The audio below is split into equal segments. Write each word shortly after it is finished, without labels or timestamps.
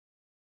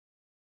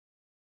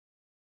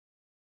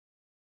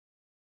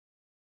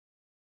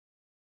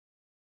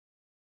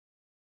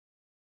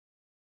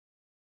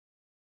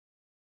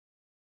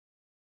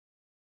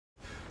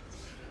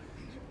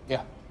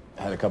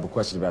I had a couple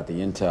questions about the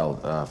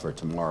intel for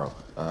tomorrow.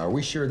 Are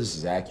we sure this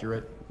is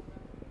accurate?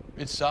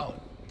 It's solid.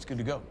 It's good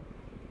to go.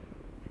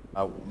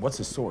 What's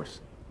the source?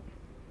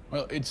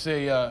 Well, it's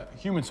a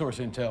human source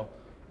intel,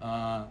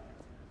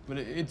 but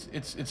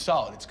it's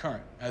solid. It's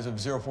current as of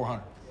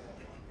 0400.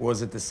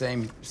 Was it the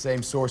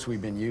same source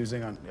we've been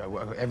using on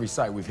every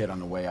site we've hit on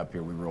the way up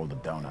here? We rolled a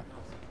donut.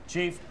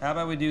 Chief, how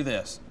about we do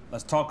this?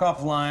 Let's talk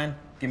offline.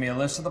 Give me a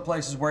list of the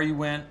places where you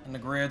went and the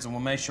grids, and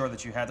we'll make sure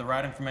that you had the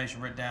right information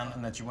written down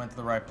and that you went to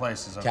the right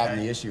places, okay? Captain,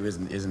 the issue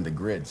isn't the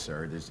grid,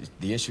 sir.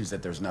 The issue is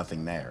that there's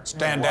nothing there.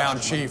 Stand down,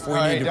 Chief. We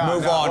need to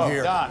move on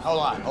here. Don,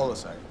 hold a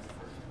second.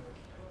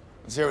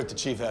 Let's hear what the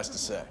chief has to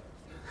say.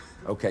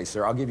 Okay,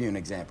 sir, I'll give you an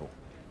example.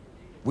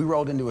 We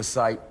rolled into a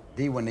site,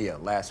 Diwania,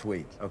 last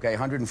week, okay?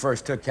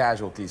 101st took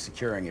casualties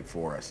securing it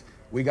for us.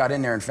 We got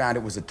in there and found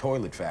it was a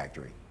toilet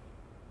factory.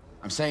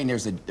 I'm saying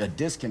there's a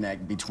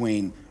disconnect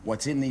between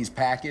what's in these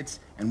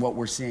packets and what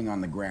we're seeing on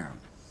the ground.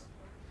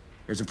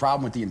 There's a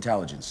problem with the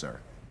intelligence,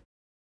 sir.